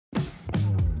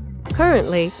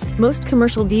Currently, most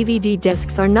commercial DVD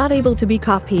discs are not able to be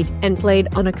copied and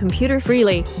played on a computer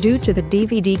freely due to the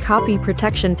DVD copy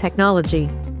protection technology.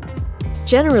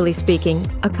 Generally speaking,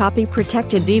 a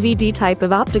copy-protected DVD type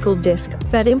of optical disc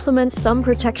that implements some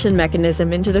protection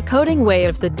mechanism into the coding way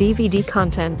of the DVD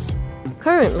contents.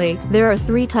 Currently, there are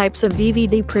 3 types of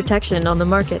DVD protection on the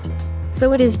market,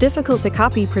 so it is difficult to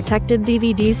copy protected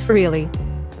DVDs freely.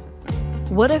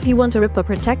 What if you want to rip a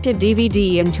protected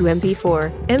DVD into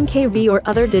MP4, MKV or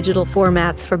other digital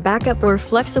formats for backup or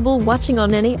flexible watching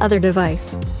on any other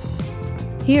device?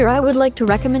 Here I would like to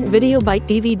recommend VideoByte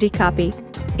DVD Copy.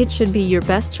 It should be your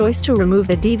best choice to remove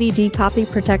the DVD copy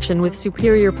protection with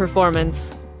superior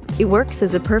performance. It works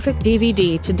as a perfect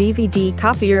DVD to DVD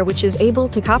copier which is able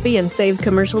to copy and save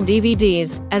commercial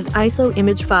DVDs as ISO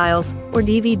image files or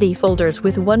DVD folders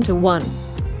with 1-to-1.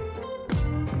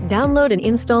 Download and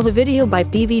install the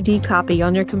VideoByte DVD Copy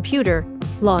on your computer.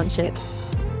 Launch it.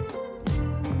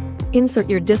 Insert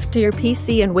your disc to your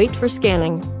PC and wait for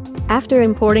scanning. After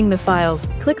importing the files,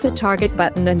 click the target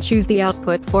button and choose the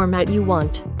output format you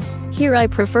want. Here I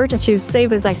prefer to choose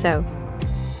Save as ISO.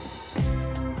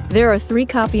 There are 3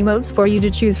 copy modes for you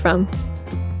to choose from.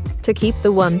 To keep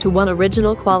the 1-to-1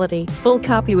 original quality, full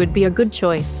copy would be a good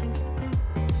choice.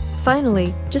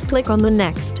 Finally, just click on the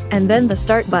Next and then the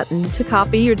Start button to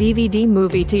copy your DVD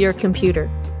movie to your computer.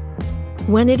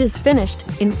 When it is finished,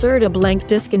 insert a blank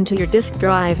disk into your disk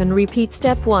drive and repeat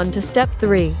step 1 to step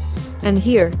 3. And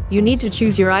here, you need to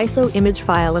choose your ISO image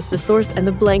file as the source and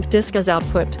the blank disk as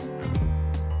output.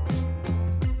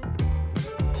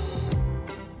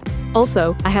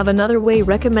 Also, I have another way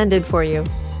recommended for you.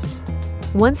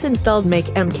 Once installed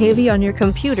MakeMKV on your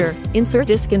computer, insert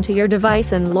disk into your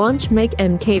device and launch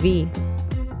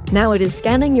MakeMKV. Now it is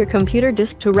scanning your computer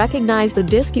disk to recognize the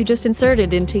disk you just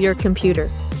inserted into your computer.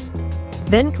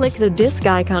 Then click the disk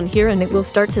icon here and it will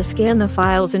start to scan the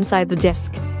files inside the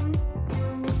disk.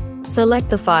 Select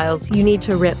the files you need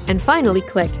to rip and finally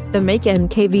click the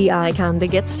MakeMKV icon to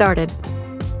get started.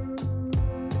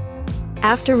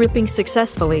 After ripping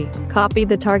successfully, copy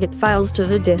the target files to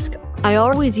the disk. I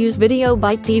always use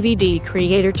VideoByte DVD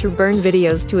Creator to burn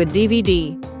videos to a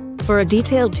DVD. For a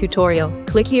detailed tutorial,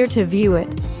 click here to view it.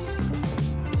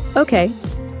 Okay,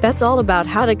 that's all about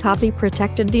how to copy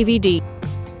protected DVD.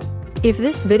 If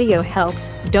this video helps,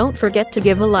 don't forget to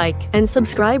give a like and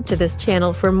subscribe to this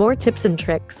channel for more tips and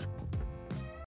tricks.